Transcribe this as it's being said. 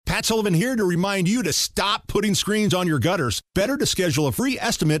Matt Sullivan here to remind you to stop putting screens on your gutters. Better to schedule a free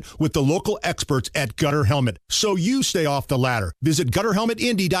estimate with the local experts at Gutter Helmet so you stay off the ladder. Visit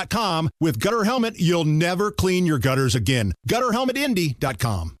GutterHelmetIndy.com. With Gutter Helmet, you'll never clean your gutters again.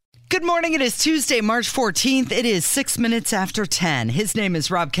 GutterHelmetIndy.com. Good morning. It is Tuesday, March 14th. It is 6 minutes after 10. His name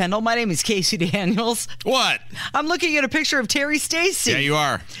is Rob Kendall. My name is Casey Daniels. What? I'm looking at a picture of Terry Stacy. Yeah, you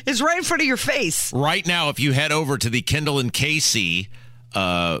are. It's right in front of your face. Right now, if you head over to the Kendall and Casey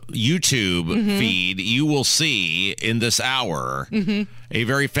YouTube feed, you will see in this hour a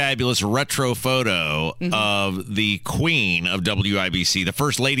very fabulous retro photo of the queen of WIBC, the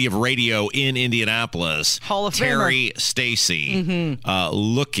first lady of radio in Indianapolis, Hall of Terry Stacy,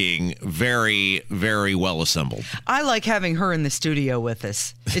 looking very, very well assembled. I like having her in the studio with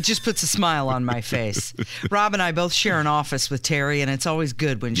us. It just puts a smile on my face. Rob and I both share an office with Terry, and it's always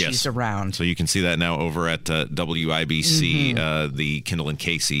good when she's around. So you can see that now over at WIBC, the Kendall and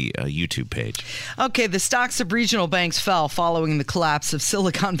Casey YouTube page. Okay, the stocks of regional banks fell following the collapse of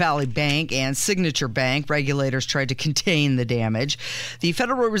Silicon Valley Bank and Signature Bank. Regulators tried to contain the damage. The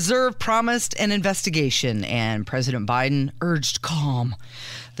Federal Reserve promised an investigation, and President Biden urged calm.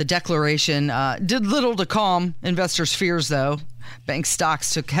 The declaration did little to calm investors' fears, though. Bank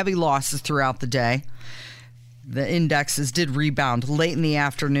stocks took heavy losses throughout the day. The indexes did rebound late in the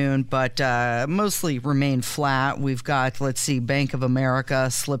afternoon, but mostly remained flat. We've got, Bank of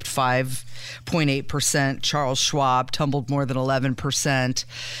America slipped 5.8%. Charles Schwab tumbled more than 11%.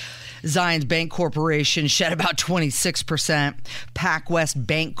 Zions Bank Corporation shed about 26%. PacWest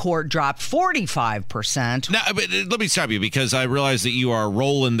Bancorp dropped 45%. Now, but let me stop you because I realize that you are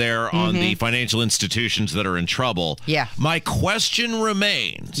rolling there on the financial institutions that are in trouble. Yeah. My question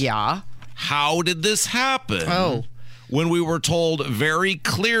remains. Yeah. How did this happen? When we were told very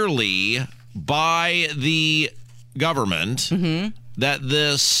clearly by the government that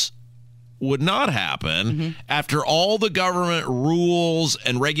this would not happen after all the government rules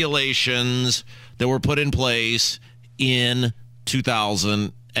and regulations that were put in place in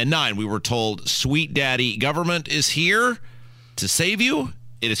 2009. We were told, sweet daddy government is here to save you.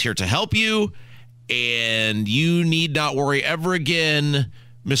 It is here to help you. And you need not worry ever again,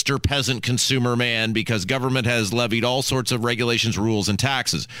 Mr. Peasant Consumer Man, because government has levied all sorts of regulations, rules, and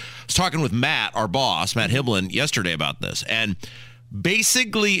taxes. I was talking with Matt, our boss, Matt Hiblin, yesterday about this. And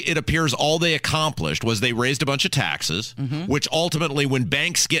basically, it appears all they accomplished was they raised a bunch of taxes, which ultimately, when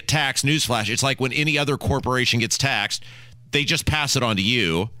banks get taxed, newsflash, it's like when any other corporation gets taxed, they just pass it on to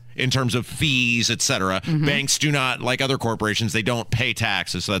you in terms of fees, et cetera. Banks do not, like other corporations, they don't pay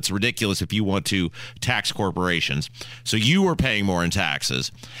taxes. So that's ridiculous if you want to tax corporations. So you are paying more in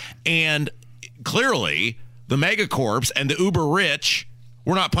taxes. And clearly, the megacorps and the uber rich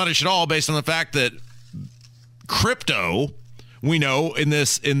were not punished at all based on the fact that crypto, we know in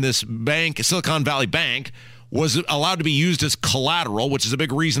this bank, Silicon Valley Bank, was allowed to be used as collateral, which is a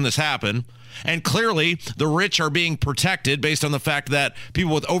big reason this happened. And clearly, the rich are being protected based on the fact that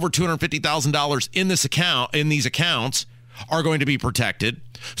people with over $250,000 in these accounts are going to be protected.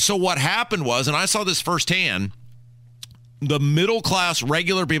 So what happened was, and I saw this firsthand, the middle class,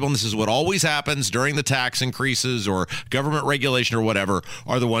 regular people, and this is what always happens during the tax increases or government regulation or whatever,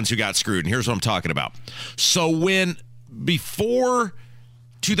 are the ones who got screwed. And here's what I'm talking about. So before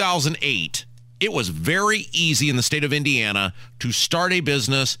 2008, it was very easy in the state of Indiana to start a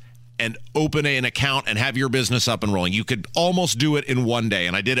business and open an account and have your business up and rolling. You could almost do it in one day,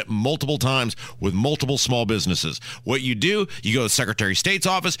 and I did it multiple times with multiple small businesses. What you do, you go to the Secretary of State's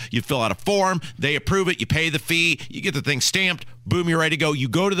office, you fill out a form, they approve it, you pay the fee, you get the thing stamped, boom, you're ready to go. You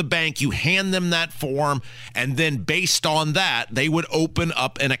go to the bank, you hand them that form, and then based on that, they would open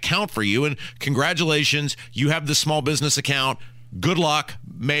up an account for you, and congratulations, you have the small business account. Good luck.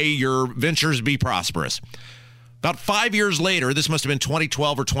 May your ventures be prosperous. About 5 years later, this must have been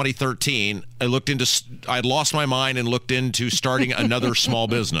 2012 or 2013, I lost my mind and looked into starting another small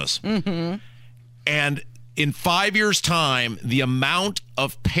business. And in 5 years' time, the amount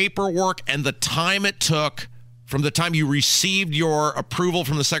of paperwork and the time it took from the time you received your approval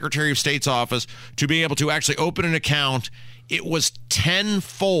from the Secretary of State's office to be able to actually open an account, it was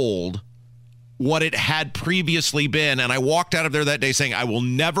tenfold what it had previously been. And I walked out of there that day saying, I will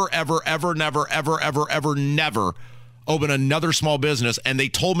never, ever, ever, never, ever, ever, ever, never open another small business. And they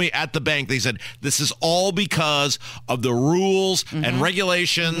told me at the bank, they said, this is all because of the rules and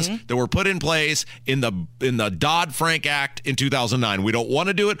regulations that were put in place in the Dodd-Frank Act in 2009. We don't want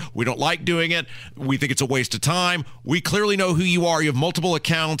to do it. We don't like doing it. We think it's a waste of time. We clearly know who you are. You have multiple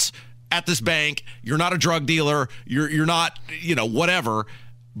accounts at this bank. You're not a drug dealer. You're not, whatever.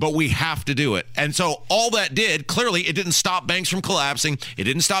 but we have to do it. And so all that did, clearly, it didn't stop banks from collapsing. It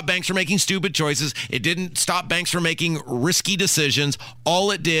didn't stop banks from making stupid choices. It didn't stop banks from making risky decisions. All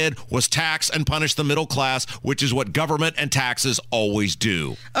it did was tax and punish the middle class, which is what government and taxes always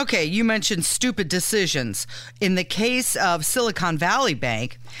do. Okay, you mentioned stupid decisions. In the case of Silicon Valley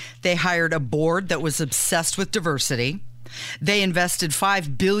Bank, they hired a board that was obsessed with diversity. They invested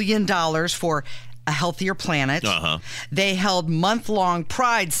 $5 billion for a healthier planet. They held month-long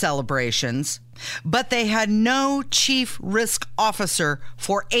Pride celebrations, but they had no chief risk officer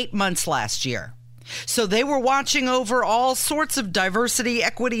for 8 months last year. So they were watching over all sorts of diversity,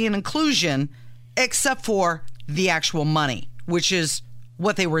 equity, and inclusion, except for the actual money, which is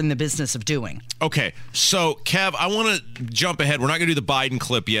what they were in the business of doing. Okay, so Kev, I want to jump ahead. We're not going to do the Biden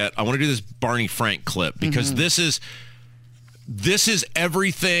clip yet. I want to do this Barney Frank clip because this is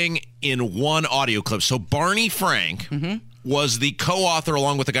everything in one audio clip. So Barney Frank was the co-author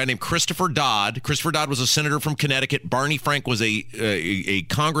along with a guy named Christopher Dodd. Christopher Dodd was a senator from Connecticut. Barney Frank was a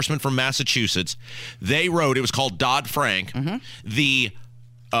congressman from Massachusetts. They wrote, it was called Dodd-Frank, the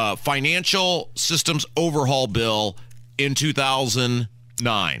financial systems overhaul bill in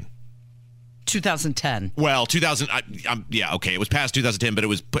 2009. 2010. Well, 2000. Yeah, okay. It was past 2010,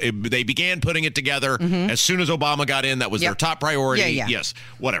 but they began putting it together as soon as Obama got in. That was their top priority. Yeah. Yes,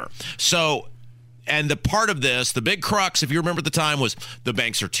 whatever. So, and the part of this, the big crux, if you remember at the time, was the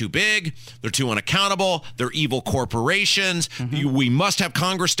banks are too big, they're too unaccountable, they're evil corporations. We must have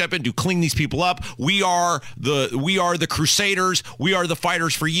Congress step in to clean these people up. We are the crusaders. We are the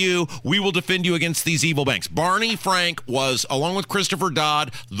fighters for you. We will defend you against these evil banks. Barney Frank was, along with Christopher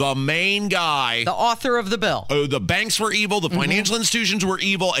Dodd, the main guy. The author of the bill. The banks were evil. The financial institutions were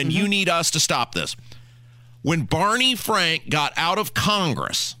evil, and you need us to stop this. When Barney Frank got out of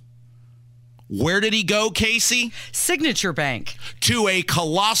Congress, where did he go, Casey? Signature Bank. To a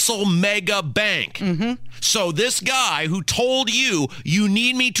colossal mega bank. So this guy who told you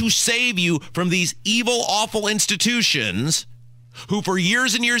need me to save you from these evil, awful institutions, who for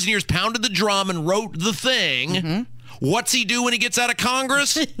years and years and years pounded the drum and wrote the thing, what's he do when he gets out of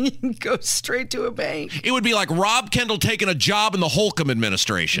Congress? Go straight to a bank. It would be like Rob Kendall taking a job in the Holcomb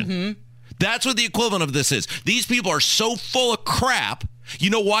administration. That's what the equivalent of this is. These people are so full of crap. You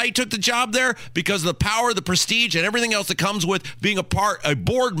know why he took the job there? Because of the power, the prestige, and everything else that comes with being a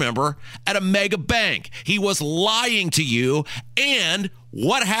board member at a mega bank. He was lying to you. And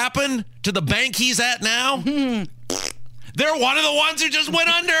what happened to the bank he's at now? They're one of the ones who just went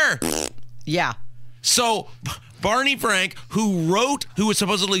under. Yeah. So Barney Frank, who was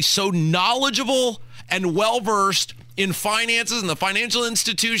supposedly so knowledgeable and well-versed in finances and the financial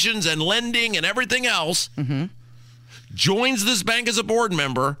institutions and lending and everything else, joins this bank as a board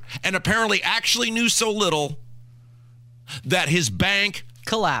member and apparently actually knew so little that his bank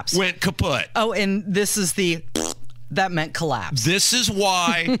collapsed, went kaput. Oh, and this is that meant collapse. This is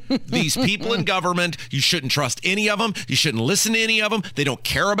why these people in government, you shouldn't trust any of them. You shouldn't listen to any of them. They don't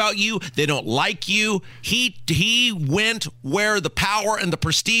care about you. They don't like you. He went where the power and the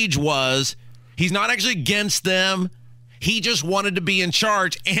prestige was. He's not actually against them. He just wanted to be in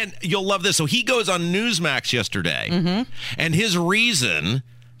charge, and you'll love this. So he goes on Newsmax yesterday, and his reason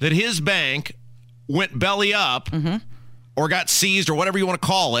that his bank went belly up or got seized or whatever you want to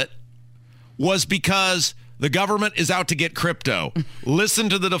call it was because the government is out to get crypto. Listen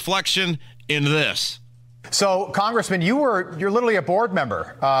to the deflection in this. So, Congressman, you're literally a board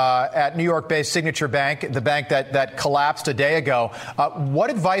member at New York-based Signature Bank, the bank that collapsed a day ago. What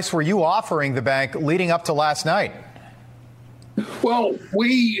advice were you offering the bank leading up to last night? Well,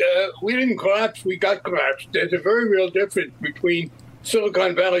 we didn't collapse. We got collapsed. There's a very real difference between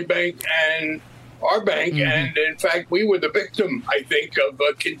Silicon Valley Bank and our bank. And in fact, we were the victim, I think, of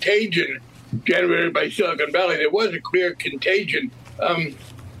a contagion generated by Silicon Valley. There was a clear contagion.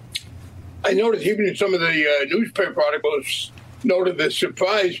 I noticed even in some of the newspaper articles noted the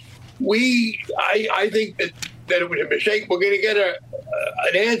surprise. I think that it was a mistake. We're going to get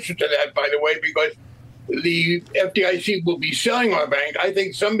an answer to that, by the way, because the FDIC will be selling our bank. I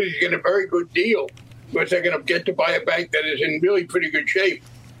think somebody's getting a very good deal because they're going to get to buy a bank that is in really pretty good shape.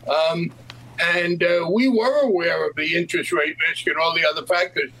 And we were aware of the interest rate risk and all the other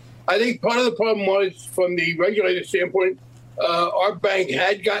factors. I think part of the problem was, from the regulator standpoint, our bank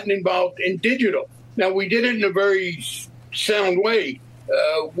had gotten involved in digital. Now, we did it in a very sound way.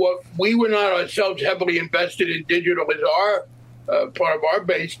 We were not ourselves heavily invested in digital as our part of our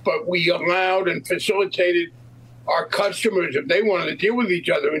base, but we allowed and facilitated our customers if they wanted to deal with each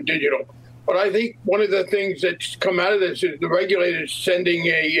other in digital. But I think one of the things that's come out of this is the regulators sending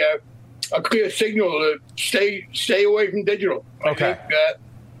a clear signal to stay away from digital. Okay. I think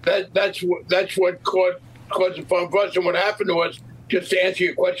That's what caused the problem for us. And what happened to us, just to answer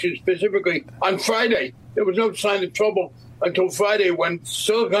your question specifically, on Friday, there was no sign of trouble until Friday when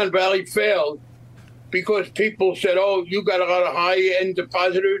Silicon Valley failed because people said, oh, you got a lot of high-end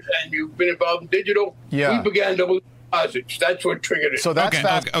depositors and you've been involved in digital. Yeah. We began to lose deposits. That's what triggered it. So that's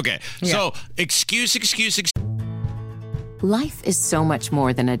okay. Yeah. So excuse. Life is so much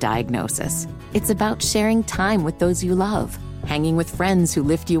more than a diagnosis. It's about sharing time with those you love, hanging with friends who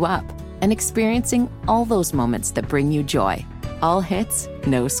lift you up, and experiencing all those moments that bring you joy. All hits,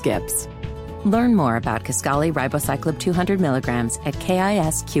 no skips. Learn more about Kisqali Ribociclib 200 milligrams at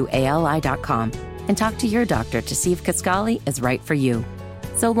KISQALI.com and talk to your doctor to see if Kisqali is right for you.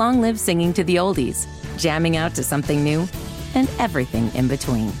 So long live singing to the oldies, jamming out to something new, and everything in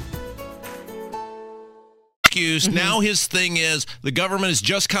between. Mm-hmm. Now his thing is the government is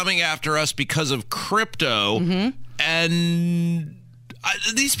just coming after us because of crypto, and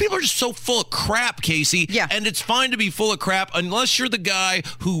these people are just so full of crap, Casey. Yeah. And it's fine to be full of crap unless you're the guy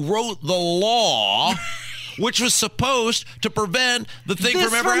who wrote the law, which was supposed to prevent the thing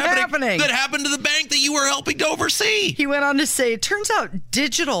from ever happening that happened to the bank that you were helping to oversee. He went on to say, it turns out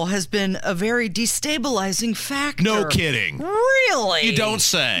digital has been a very destabilizing factor. No kidding. Really? You don't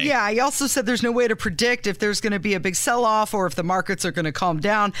say. Yeah, he also said there's no way to predict if there's going to be a big sell-off or if the markets are going to calm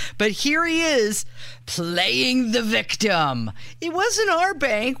down. But here he is, playing the victim. It wasn't our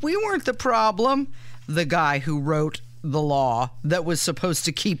bank. We weren't the problem. The guy who wrote the law that was supposed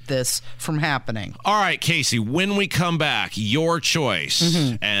to keep this from happening. All right, Casey, when we come back, your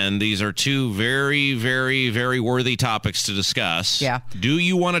choice. And these are two very, very, very worthy topics to discuss. Yeah. Do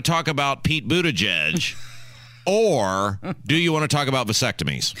you want to talk about Pete Buttigieg or do you want to talk about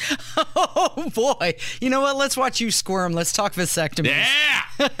vasectomies? Oh, boy. You know what? Let's watch you squirm. Let's talk vasectomies.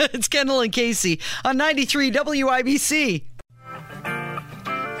 Yeah! It's Kendall and Casey on 93 WIBC.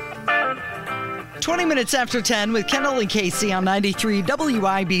 20 minutes after 10 with Kendall and Casey on 93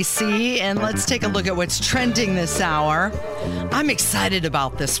 WIBC. And let's take a look at what's trending this hour. I'm excited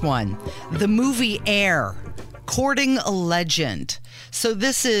about this one. The movie Air, Courting a Legend. So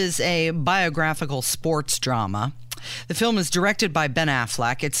this is a biographical sports drama. The film is directed by Ben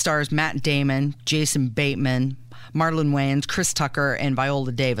Affleck. It stars Matt Damon, Jason Bateman, Marlon Wayans, Chris Tucker, and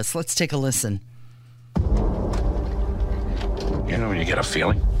Viola Davis. Let's take a listen. You know when you get a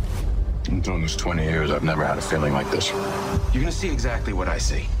feeling? I'm doing this 20 years. I've never had a feeling like this. You're gonna see exactly what I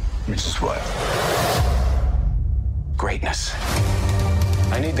see. Which is what? Greatness.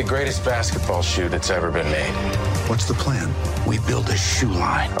 I need the greatest basketball shoe that's ever been made. What's the plan? We build a shoe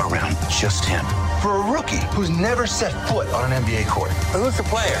line around just him. For a rookie who's never set foot on an NBA court. Who's the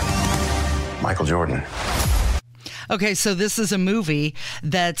player? Michael Jordan. Okay, so this is a movie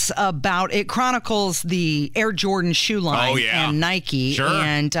that's about, it chronicles the Air Jordan shoe line and Nike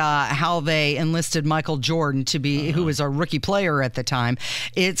and how they enlisted Michael Jordan to be, who was a rookie player at the time.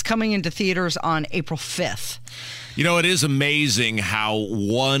 It's coming into theaters on April 5th. You know, it is amazing how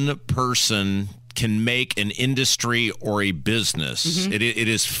one person can make an industry or a business. It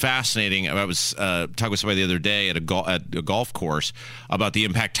is fascinating. I was talking with somebody the other day at a golf course about the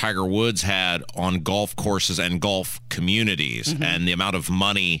impact Tiger Woods had on golf courses and golf communities and the amount of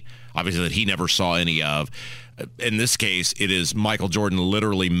money, obviously, that he never saw any of. In this case, it is Michael Jordan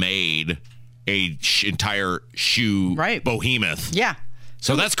literally made a entire shoe behemoth. Yeah.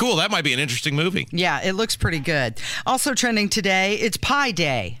 So that's cool. That might be an interesting movie. Yeah, it looks pretty good. Also trending today, it's Pi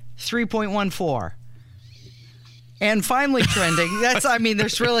Day. 3.14. And finally trending,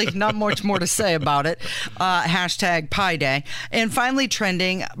 there's really not much more to say about it. Hashtag Pi Day. And finally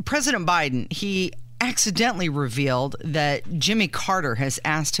trending, President Biden, he accidentally revealed that Jimmy Carter has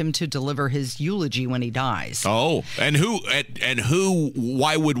asked him to deliver his eulogy when he dies. Oh, and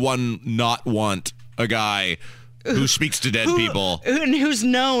why would one not want a guy who speaks to dead people. And who's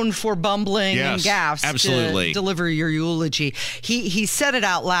known for bumbling and gaffes absolutely. To deliver your eulogy. He said it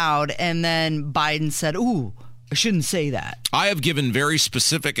out loud, and then Biden said, ooh, I shouldn't say that. I have given very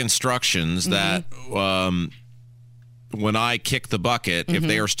specific instructions that when I kick the bucket, if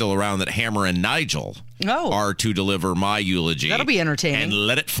they are still around, that Hammer and Nigel are to deliver my eulogy. That'll be entertaining. And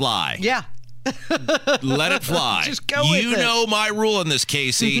let it fly. Yeah. Let it fly. Just go with it. You know my rule on this,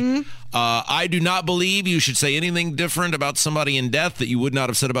 Casey. I do not believe you should say anything different about somebody in death that you would not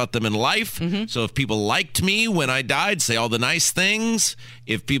have said about them in life. So if people liked me when I died, say all the nice things.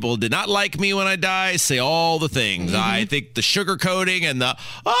 If people did not like me when I die, say all the things. I think the sugarcoating and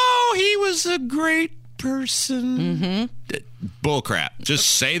he was a great person. Bullcrap. Just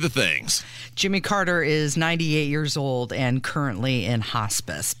say the things. Jimmy Carter is 98 years old and currently in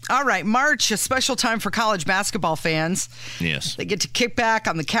hospice. All right, March, a special time for college basketball fans. Yes. They get to kick back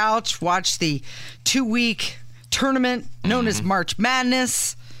on the couch, watch the 2-week tournament known as March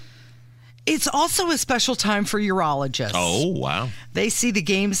Madness. It's also a special time for urologists. Oh, wow. They see the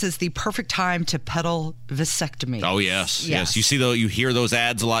games as the perfect time to peddle vasectomy. Oh, yes. You hear those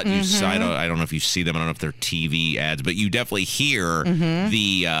ads a lot. I don't know if you see them. I don't know if they're TV ads, but you definitely hear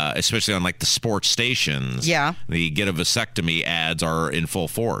the, especially on like the sports stations. Yeah. The get a vasectomy ads are in full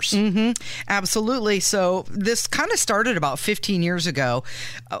force. Absolutely. So this kind of started about 15 years ago.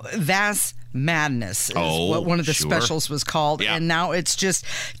 Vas Madness is what one of the specials was called. Yeah. And now it's just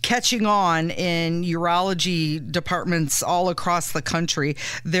catching on in urology departments all across the country.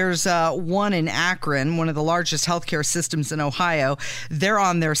 There's one in Akron, one of the largest healthcare systems in Ohio. They're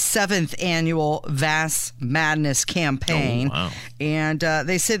on their 7th annual Vas Madness campaign. Oh, wow. And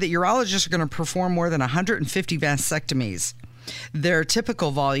they say that urologists are going to perform more than 150 vasectomies. Their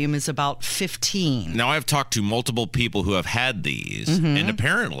typical volume is about 15. Now, I've talked to multiple people who have had these, and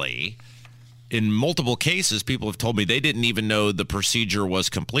apparently, in multiple cases, people have told me they didn't even know the procedure was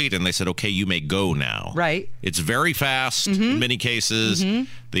complete, and they said, okay, you may go now. Right. It's very fast in many cases.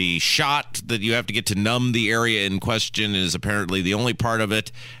 The shot that you have to get to numb the area in question is apparently the only part of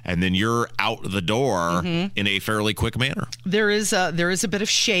it, and then you're out the door in a fairly quick manner. There is a bit of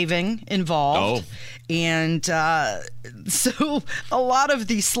shaving involved. And so a lot of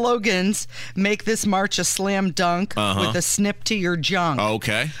the slogans make this march a slam dunk with a snip to your junk.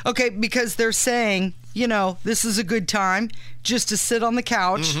 Okay, because they're saying, this is a good time just to sit on the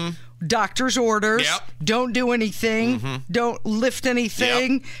couch. Doctor's orders. Don't do anything. Don't lift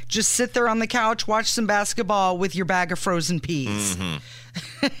anything. Just sit there on the couch, watch some basketball with your bag of frozen peas.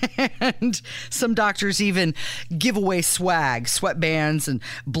 And some doctors even give away swag, sweatbands and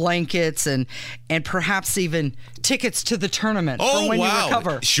blankets and perhaps even tickets to the tournament for when you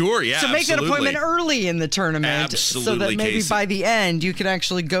recover. Sure, yeah. So make that appointment early in the tournament so that maybe Casey. by the end you can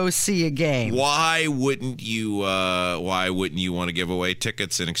actually go see a game. Why wouldn't you want to give away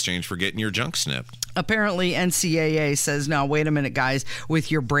tickets in exchange for getting your junk snipped? Apparently, NCAA says, now, wait a minute, guys,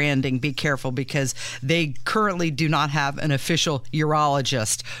 with your branding, be careful, because they currently do not have an official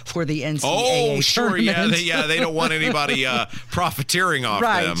urologist for the NCAA tournament. They don't want anybody profiteering off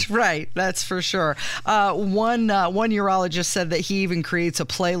them. Right, that's for sure. One urologist said that he even creates a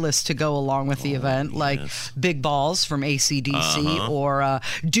playlist to go along with the event, like Big Balls from AC/DC or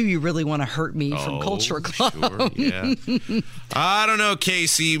Do You Really Want to Hurt Me from Culture Club. Sure, yeah. I don't know,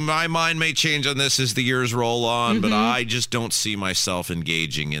 Casey. My mind may change on this as the years roll on, but I just don't see myself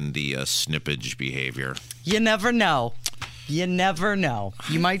engaging in the snippage behavior. You never know. You never know.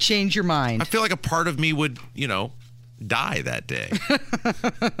 You might change your mind. I feel like a part of me would, die that day.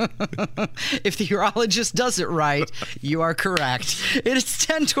 If the urologist does it right, you are correct. It is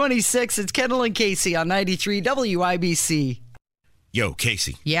 10:26. It's Kendall and Casey on 93 WIBC. Yo,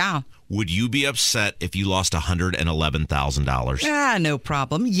 Casey. Yeah. Would you be upset if you lost $111,000? No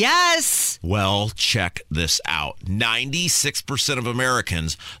problem. Yes. Well, check this out. 96% of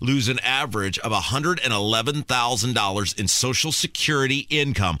Americans lose an average of $111,000 in Social Security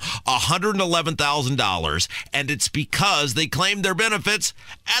income. $111,000, and it's because they claimed their benefits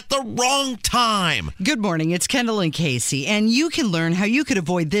at the wrong time. Good morning. It's Kendall and Casey, and you can learn how you could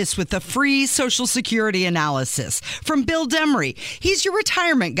avoid this with a free Social Security analysis from Bill Demery. He's your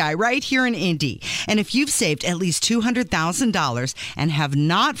retirement guy right here in Indy. And if you've saved at least $200,000 and have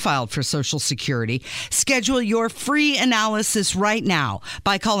not filed for Social Security, schedule your free analysis right now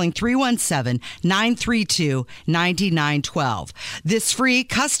by calling 317-932-9912. This free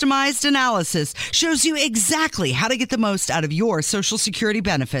customized analysis shows you exactly how to get the most out of your Social Security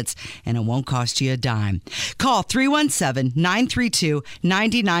benefits, and it won't cost you a dime. Call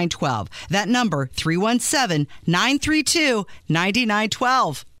 317-932-9912. That number,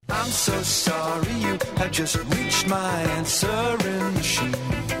 317-932-9912. I'm so sorry you have just reached my answering machine.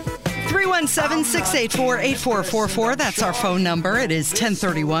 317-684-8444. That's our phone number. It is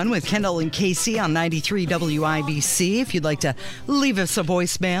 1031 with Kendall and Casey on 93 WIBC. If you'd like to leave us a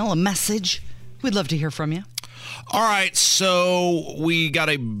voicemail, a message, we'd love to hear from you. All right, so we got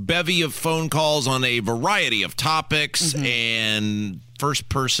a bevy of phone calls on a variety of topics, and first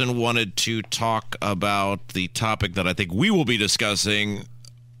person wanted to talk about the topic that I think we will be discussing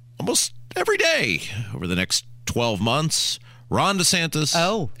almost every day over the next 12 months, Ron DeSantis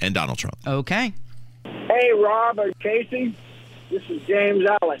and Donald Trump. Okay. Hey, Rob and Casey. This is James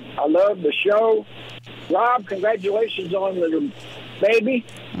Allen. I love the show. Rob, congratulations on the baby.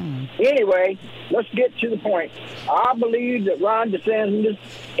 Anyway, let's get to the point. I believe that Ron DeSantis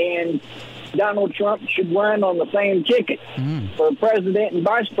and Donald Trump should run on the same ticket for president and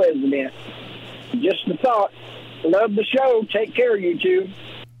vice president. Just a thought. Love the show. Take care, you two.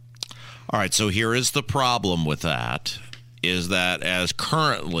 All right, so here is the problem with that, is that as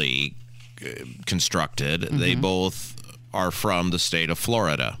currently constructed, they both are from the state of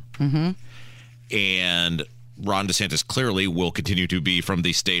Florida. And Ron DeSantis clearly will continue to be from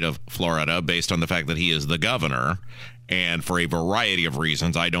the state of Florida based on the fact that he is the governor. And for a variety of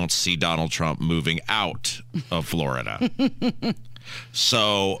reasons, I don't see Donald Trump moving out of Florida.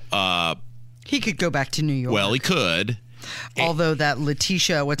 So he could go back to New York. Well, he could. Although that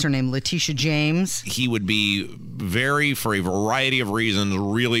Letitia James. He would be for a variety of reasons,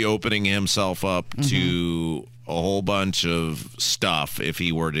 really opening himself up to a whole bunch of stuff if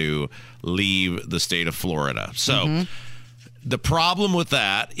he were to leave the state of Florida. So the problem with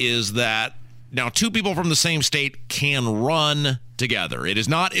that is that now two people from the same state can run together. It is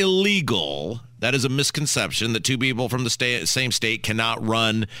not illegal. That is a misconception that two people from the same state cannot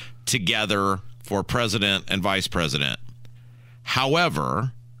run together for president and vice president.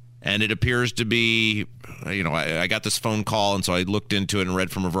 However, and it appears to be, I got this phone call, and so I looked into it and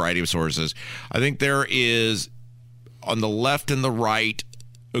read from a variety of sources. I think there is, on the left and the right,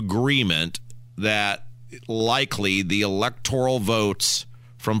 agreement that likely the electoral votes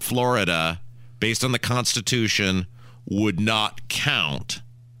from Florida, based on the Constitution, would not count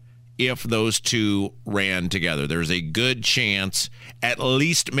if those two ran together. There's a good chance, at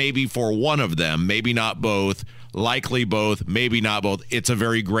least maybe for one of them, maybe not both, likely both, maybe not both. It's a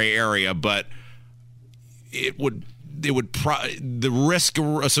very gray area, but the risk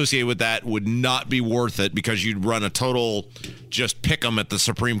associated with that would not be worth it, because you'd run a total just pick 'em at the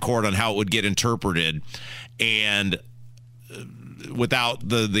Supreme Court on how it would get interpreted. And without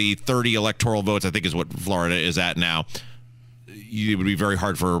the 30 electoral votes, I think is what Florida is at now, it would be very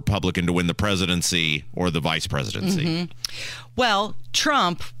hard for a Republican to win the presidency or the vice presidency. Well,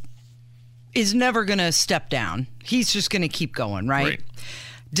 Trump is never going to step down. He's just going to keep going, right?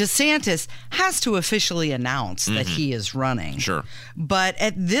 DeSantis has to officially announce that he is running. Sure. But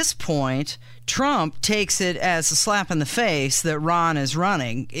at this point, Trump takes it as a slap in the face that Ron is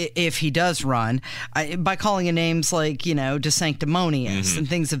running, if he does run, by calling him names like, DeSanctimonious and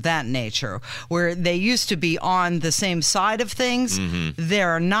things of that nature, where they used to be on the same side of things.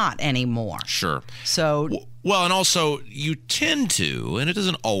 They're not anymore. Sure. So... Well, and also you tend to, and it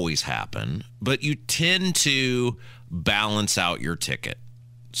doesn't always happen, but you tend to balance out your ticket.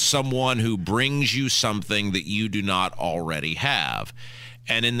 Someone who brings you something that you do not already have.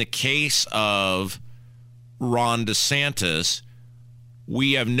 And in the case of Ron DeSantis,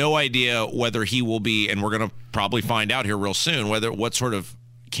 we have no idea whether he will be, and we're going to probably find out here real soon, what sort of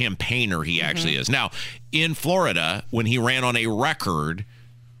campaigner he actually is. Now, in Florida, when he ran on a record,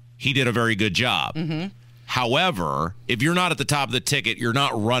 he did a very good job. However, if you're not at the top of the ticket, you're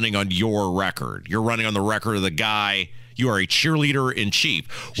not running on your record. You're running on the record of the guy. You are a cheerleader in chief,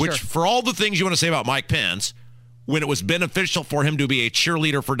 which for all the things you want to say about Mike Pence, when it was beneficial for him to be a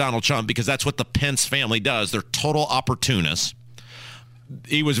cheerleader for Donald Trump, because that's what the Pence family does. They're total opportunists.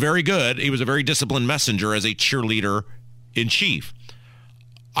 He was very good. He was a very disciplined messenger as a cheerleader in chief.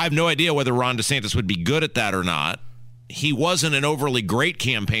 I have no idea whether Ron DeSantis would be good at that or not. He wasn't an overly great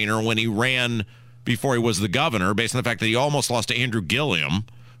campaigner when he ran before he was the governor, based on the fact that he almost lost to Andrew Gillum,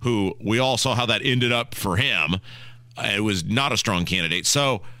 who we all saw how that ended up for him. It was not a strong candidate.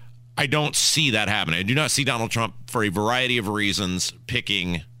 So I don't see that happening. I do not see Donald Trump, for a variety of reasons,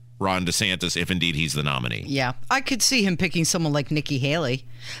 picking Ron DeSantis if indeed he's the nominee. Yeah, I could see him picking someone like Nikki Haley.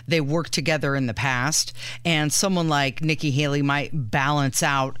 They worked together in the past, and someone like Nikki Haley might balance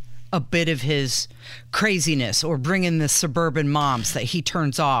out a bit of his craziness, or bring in the suburban moms that he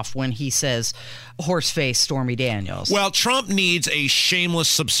turns off when he says horseface Stormy Daniels. Well, Trump needs a shameless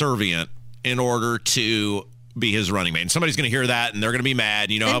subservient in order to be his running mate. And somebody's going to hear that, and they're going to be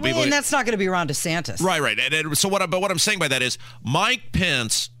mad. How people. And that's not going to be Ron DeSantis. Right. So what I'm saying by that is Mike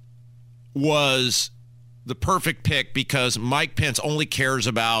Pence was the perfect pick, because Mike Pence only cares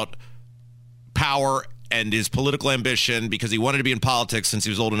about power and his political ambition because he wanted to be in politics since he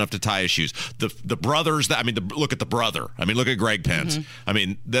was old enough to tie his shoes. The brothers, look at the brother. Look at Greg Pence.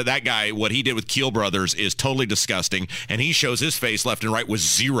 That guy, what he did with Keel Brothers is totally disgusting, and he shows his face left and right with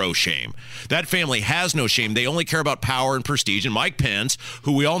zero shame. That family has no shame. They only care about power and prestige. And Mike Pence,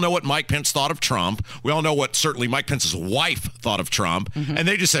 who we all know what Mike Pence thought of Trump, we all know what certainly Mike Pence's wife thought of Trump, and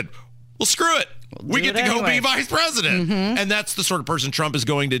they just said, well, screw it. We get to go be vice president. And that's the sort of person Trump is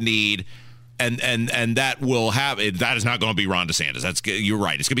going to need. And that will have that is not going to be Ron DeSantis. You're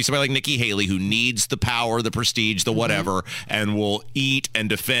right. It's going to be somebody like Nikki Haley who needs the power, the prestige, the whatever, and will eat and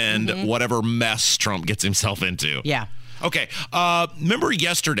defend whatever mess Trump gets himself into. Yeah. Okay. Remember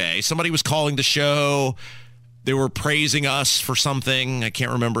yesterday, somebody was calling the show. They were praising us for something. I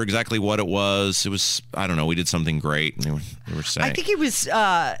can't remember exactly what it was. It was, I don't know, we did something great. And they were saying. I think he was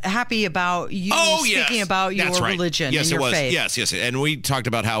happy about you speaking about your religion and your faith. Yes. And we talked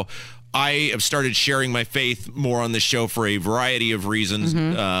about how I have started sharing my faith more on this show for a variety of reasons.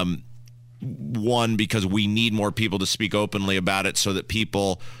 One, because we need more people to speak openly about it so that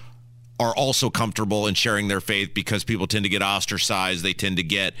people are also comfortable in sharing their faith, because people tend to get ostracized. They tend to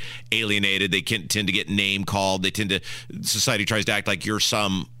get alienated. They tend to get name called. Society tries to act like you're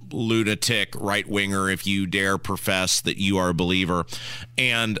some lunatic right-winger if you dare profess that you are a believer.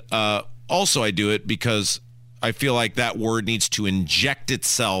 And also I do it because I feel like that word needs to inject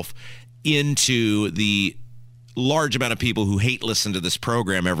itself into the large amount of people who listen to this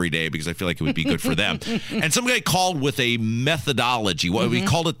program every day, because I feel like it would be good for them. And some guy called with a methodology. What we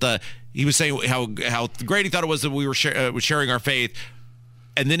called it he was saying how great he thought it was that we were sharing our faith.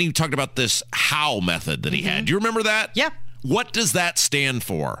 And then he talked about this HOW method that he had. Do you remember that? Yeah. What does that stand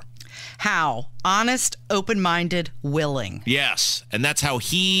for? HOW. Honest, open-minded, willing. Yes. And that's how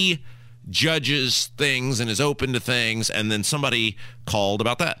he judges things and is open to things. And then somebody called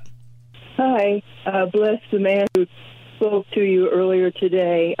about that. Hi, bless the man who spoke to you earlier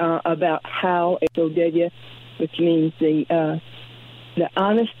today about how Sodedia, which means the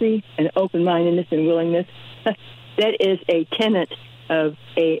honesty and open-mindedness and willingness. That is a tenet of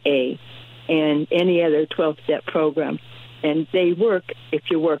AA and any other 12-step program. And they work if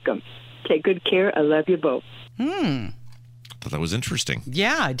you work them. Take good care. I love you both. I thought that was interesting.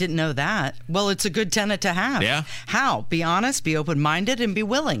 Yeah, I didn't know that. Well, it's a good tenet to have. Yeah. How? Be honest, be open-minded, and be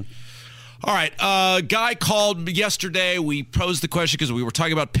willing. All right. A guy called yesterday. We posed the question because we were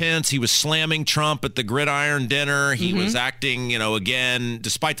talking about Pence. He was slamming Trump at the Gridiron dinner. He was acting, again,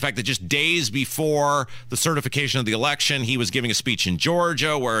 despite the fact that just days before the certification of the election, he was giving a speech in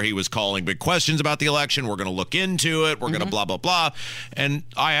Georgia where he was calling big questions about the election. We're going to look into it. We're going to blah, blah, blah. And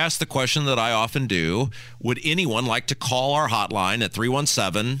I asked the question that I often do. Would anyone like to call our hotline at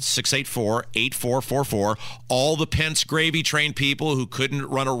 317-684-8444? All the Pence gravy train people who couldn't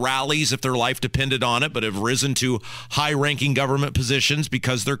run a rallies if their life depended on it, but have risen to high-ranking government positions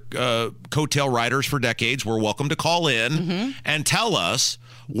because they're coattail riders for decades. We're welcome to call in and tell us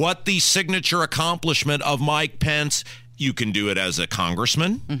what the signature accomplishment of Mike Pence. You can do it as a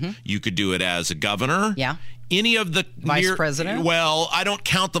congressman. You could do it as a governor. Yeah. Any of the vice president? Well, I don't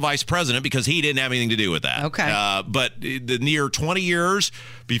count the vice president because he didn't have anything to do with that. Okay. But the near 20 years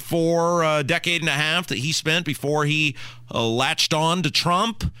before a decade and a half that he spent before he latched on to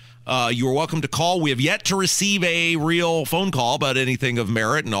Trump, you are welcome to call. We have yet to receive a real phone call about anything of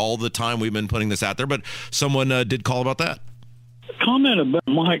merit and all the time we've been putting this out there, but someone did call about that. Comment about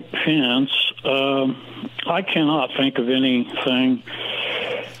Mike Pence. I cannot think of anything,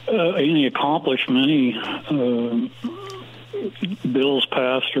 any accomplishment, any bills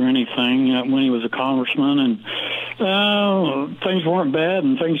passed or anything when he was a congressman. And things weren't bad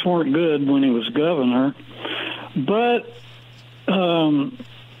and things weren't good when he was governor. But I'm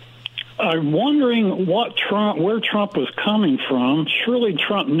wondering where Trump was coming from. Surely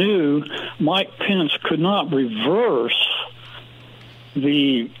Trump knew Mike Pence could not reverse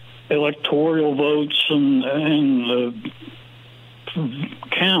the electoral votes and the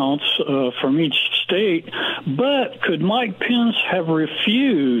counts from each state, but could Mike Pence have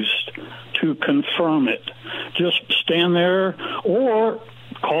refused to confirm it? Just stand there or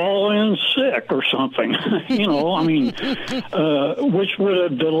call in sick or something, which would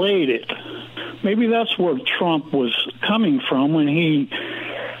have delayed it. Maybe that's where Trump was coming from when he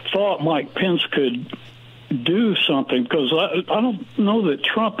thought Mike Pence could do something, because I don't know that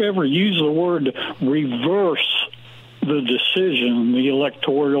Trump ever used the word reverse the decision, the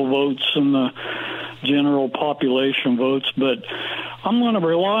electoral votes and the general population votes, but I'm going to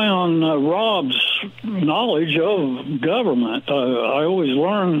rely on Rob's knowledge of government. I always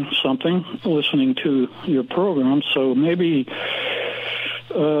learn something listening to your program, so maybe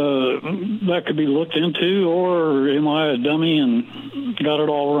that could be looked into, or am I a dummy and got it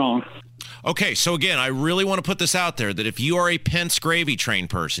all wrong? Okay, so again, I really want to put this out there that if you are a Pence gravy train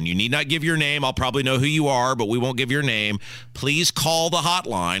person, you need not give your name. I'll probably know who you are, but we won't give your name. Please call the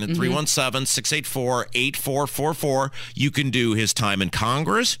hotline at 317-684-8444. You can do his time in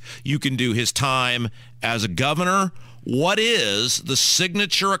Congress. You can do his time as a governor, what is the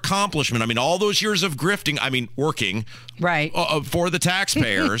signature accomplishment? I mean, all those years of grifting, working right for the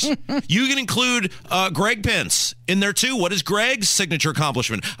taxpayers. You can include Greg Pence in there too. What is Greg's signature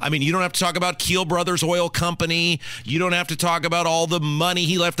accomplishment? I mean, you don't have to talk about Keel Brothers Oil Company. You don't have to talk about all the money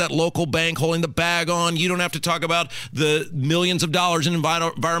he left that local bank holding the bag on. You don't have to talk about the millions of dollars in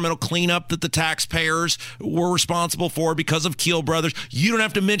environmental cleanup that the taxpayers were responsible for because of Keel Brothers. You don't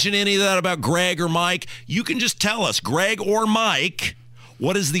have to mention any of that about Greg or Mike. You can just tell us, Greg or Mike,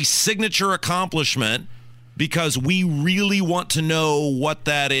 what is the signature accomplishment, because we really want to know what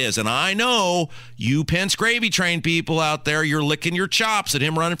that is. And I know you Pence gravy train people out there, you're licking your chops at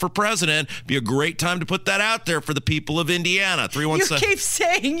him running for president. Be a great time to put that out there for the people of Indiana. 317. You keep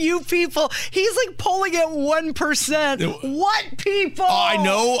saying you people. He's like polling at 1%. What people? I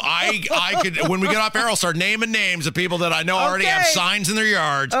know. I could, when we get off air, I'll start naming names of people that I know already have signs in their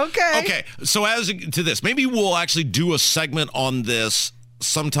yards. Okay. So as to this, maybe we'll actually do a segment on this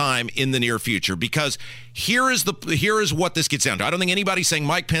sometime in the near future, because here is what this gets down to. I don't think anybody's saying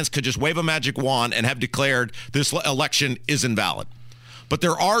Mike Pence could just wave a magic wand and have declared this election is invalid. But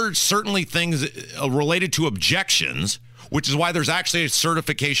there are certainly things related to objections, which is why there's actually a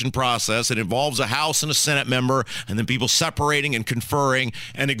certification process. It involves a House and a Senate member, and then people separating and conferring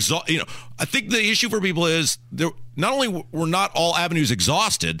and I think the issue for people is not only were not all avenues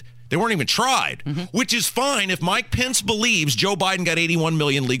exhausted, they weren't even tried, which is fine if Mike Pence believes Joe Biden got 81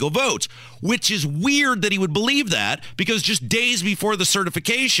 million legal votes, which is weird that he would believe that, because just days before the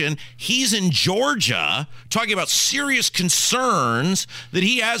certification, he's in Georgia talking about serious concerns that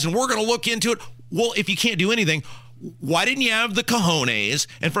he has, and we're going to look into it. Well, if you can't do anything, why didn't you have the cojones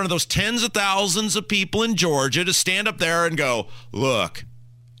in front of those tens of thousands of people in Georgia to stand up there and go, look,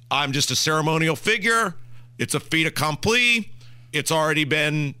 I'm just a ceremonial figure. It's a fait accompli. It's already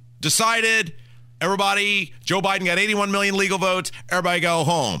been decided. Everybody, Joe Biden got 81 million legal votes. Everybody go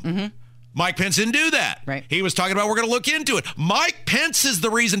home. Mike Pence didn't do that. Right. He was talking about we're going to look into it. Mike Pence is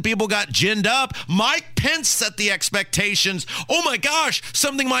the reason people got ginned up. Mike Pence set the expectations. Oh my gosh,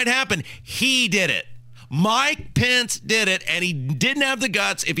 something might happen. He did it. Mike Pence did it, and he didn't have the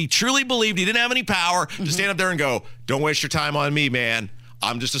guts, if he truly believed he didn't have any power, to stand up there and go, don't waste your time on me, man.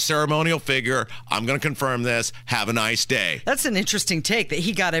 I'm just a ceremonial figure. I'm going to confirm this. Have a nice day. That's an interesting take, that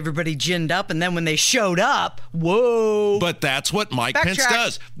he got everybody ginned up, and then when they showed up, whoa. But that's what Mike Pence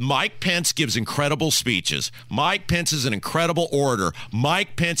does. Mike Pence gives incredible speeches. Mike Pence is an incredible orator.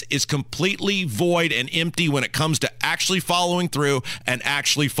 Mike Pence is completely void and empty when it comes to actually following through and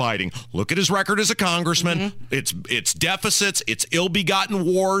actually fighting. Look at his record as a congressman. It's deficits. It's ill-begotten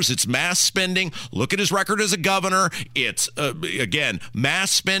wars. It's mass spending. Look at his record as a governor. It's, again, mass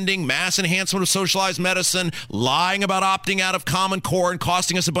spending, mass enhancement of socialized medicine, lying about opting out of Common Core and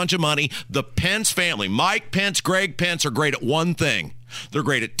costing us a bunch of money. The Pence family, Mike Pence, Greg Pence, are great at one thing. They're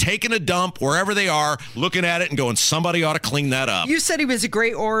great at taking a dump wherever they are, looking at it and going, somebody ought to clean that up. You said he was a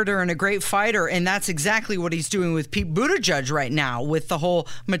great orator and a great fighter, and that's exactly what he's doing with Pete Buttigieg right now with the whole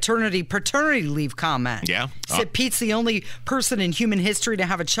maternity-paternity leave comment. Yeah. Said Pete's the only person in human history to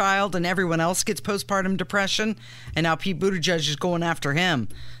have a child, and everyone else gets postpartum depression, and now Pete Buttigieg is going after him.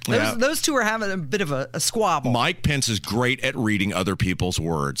 Those two are having a bit of a squabble. Mike Pence is great at reading other people's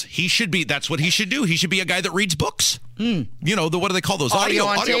words. That's what he should do. He should be a guy that reads books. You know, what do they call those?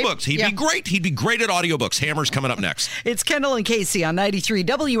 Audiobooks. He'd be great. He'd be great at audiobooks. Hammer's coming up next. It's Kendall and Casey on 93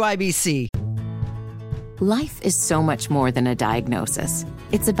 WIBC. Life is so much more than a diagnosis.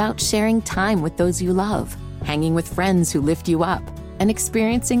 It's about sharing time with those you love, hanging with friends who lift you up, and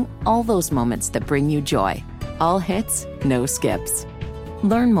experiencing all those moments that bring you joy. All hits, no skips.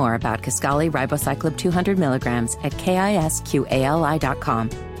 Learn more about Kisqali Ribociclib 200 milligrams at KISQALI.com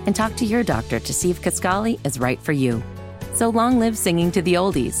and talk to your doctor to see if Kisqali is right for you. So long live singing to the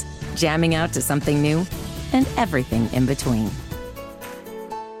oldies, jamming out to something new, and everything in between.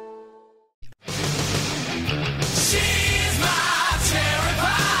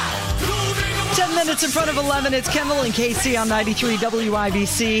 10 minutes in front of 11. It's Kendall and Casey on 93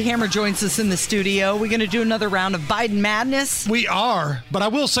 WIBC. Hammer joins us in the studio. We're going to do another round of Biden madness. We are, but I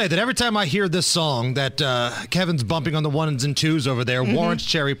will say that every time I hear this song that Kevin's bumping on the ones and twos over there, Warrant's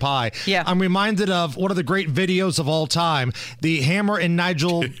Cherry Pie, I'm reminded of one of the great videos of all time, the Hammer and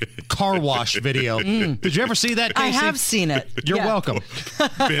Nigel car wash video. Did you ever see that, Casey? I have seen it. You're welcome.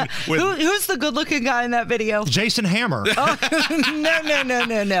 Who's the good-looking guy in that video? Jason Hammer. Oh,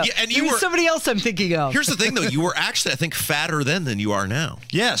 no. Yeah, and you were somebody else I'm thinking of. Here's the thing, though. You were actually, I think, fatter then than you are now.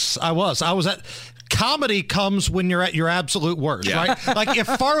 Yes, I was. I was at comedy comes when you're at your absolute worst, right? Like if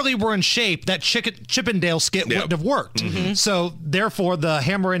Farley were in shape, that Chippendale skit wouldn't have worked. Mm-hmm. So therefore, the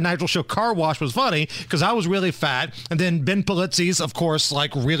Hammer and Nigel show car wash was funny because I was really fat, and then Ben Polizzi's, of course,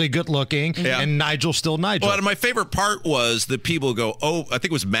 like really good looking, and Nigel's still Nigel. Well, and my favorite part was that people go, oh, I think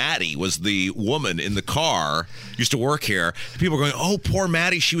it was Maddie was the woman in the car, used to work here. People were going, oh, poor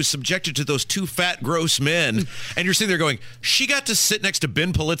Maddie, she was subjected to those two fat, gross men. And you're sitting there going, she got to sit next to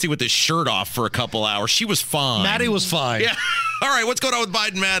Ben Polizzi with his shirt off for a couple hours. She was fine. Maddie was fine. Yeah. All right, what's going on with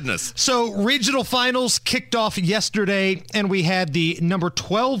Biden madness? So regional finals kicked off yesterday, and we had the number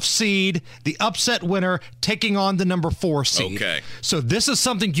 12 seed, the upset winner, taking on the number 4 seed. Okay. So this is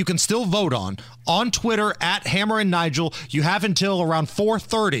something you can still vote on Twitter at Hammer and Nigel. You have until around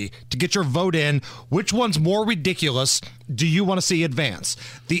 4:30 to get your vote in. Which one's more ridiculous do you want to see advance?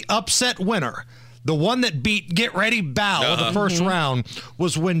 The upset winner, the one that beat Get Ready Bow the first round,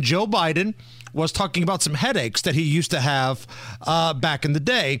 was when Joe Biden was talking about some headaches that he used to have back in the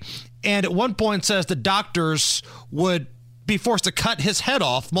day. And at one point says the doctors would be forced to cut his head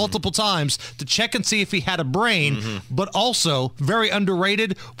off multiple times to check and see if he had a brain. But also, very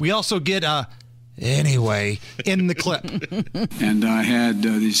underrated, we also get anyway in the clip. And I had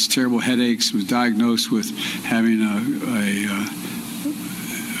these terrible headaches, was diagnosed with having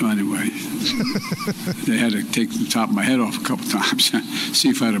anyway, they had to take the top of my head off a couple times, see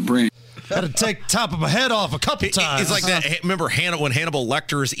if I had a brain. Had to take the top of my head off a couple times. It's like that. Remember when Hannibal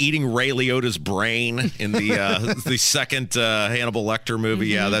Lecter is eating Ray Liotta's brain in the second Hannibal Lecter movie?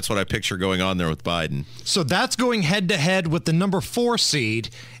 Yeah, that's what I picture going on there with Biden. So that's going head-to-head with the number 4 seed.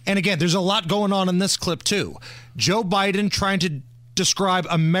 And again, there's a lot going on in this clip, too. Joe Biden trying to describe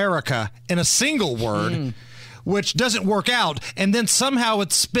America in a single word, which doesn't work out, and then somehow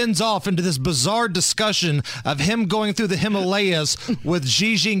it spins off into this bizarre discussion of him going through the Himalayas with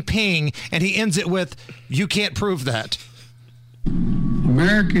Xi Jinping, and he ends it with, you can't prove that.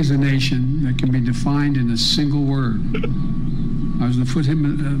 America is a nation that can be defined in a single word. I was in the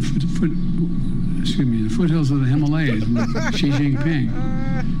foothills of the Himalayas with Xi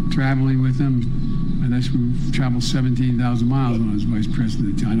Jinping, traveling with him. And that's we traveled 17,000 miles when I was vice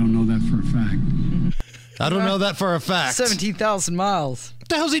president. I don't know that for a fact. I don't know that for a fact. 17,000 miles. What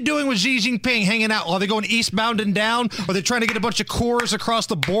the hell's he doing with Xi Jinping hanging out? Are they going eastbound and down? Are they trying to get a bunch of Coors across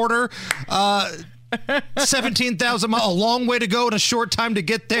the border? 17,000 miles, a long way to go and a short time to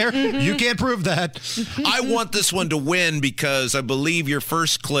get there. You can't prove that. I want this one to win because I believe your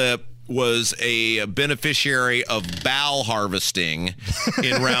first clip was a beneficiary of bow harvesting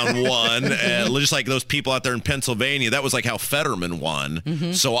in round 1. Just like those people out there in Pennsylvania, that was like how Fetterman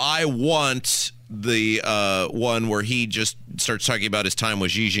won. So I want the one where he just starts talking about his time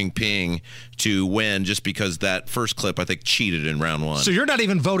with Xi Jinping to win, just because that first clip, I think, cheated in round 1. So you're not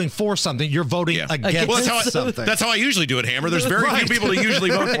even voting for something, you're voting against something. That's how I usually do it, Hammer. There's very few people to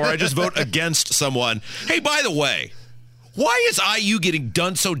usually vote for. I just vote against someone. Hey, by the way, why is IU getting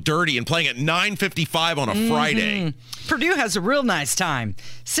done so dirty and playing at 9:55 on a Friday? Purdue has a real nice time.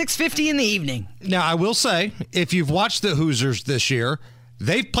 6:50 in the evening. Now, I will say, if you've watched the Hoosiers this year,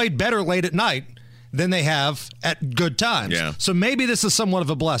 they've played better late at night than they have at good times. Yeah. So maybe this is somewhat of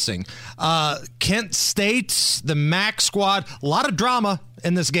a blessing. Kent State, the MAC squad, a lot of drama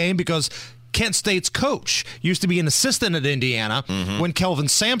in this game because Kent State's coach used to be an assistant at Indiana when Kelvin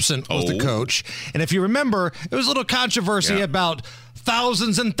Sampson was the coach. And if you remember, there was a little controversy about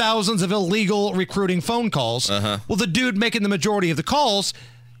thousands and thousands of illegal recruiting phone calls. Well, the dude making the majority of the calls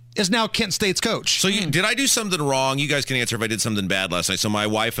is now Kent State's coach. So did I do something wrong? You guys can answer if I did something bad last night. So my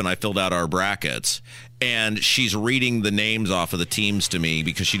wife and I filled out our brackets, and she's reading the names off of the teams to me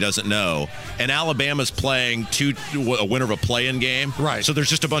because she doesn't know. And Alabama's playing a winner of a play-in game. Right. So there's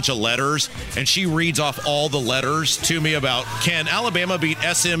just a bunch of letters, and she reads off all the letters to me about, can Alabama beat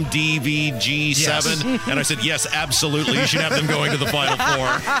SMDVG7? Yes. And I said, yes, absolutely. You should have them going to the Final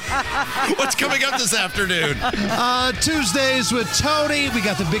Four. What's coming up this afternoon? Tuesdays with Tony. We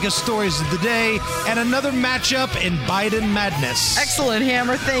got the biggest stories of the day and another matchup in Biden madness. Excellent,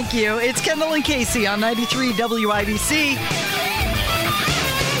 Hammer. Thank you. It's Kendall and Casey on 93 WIBC.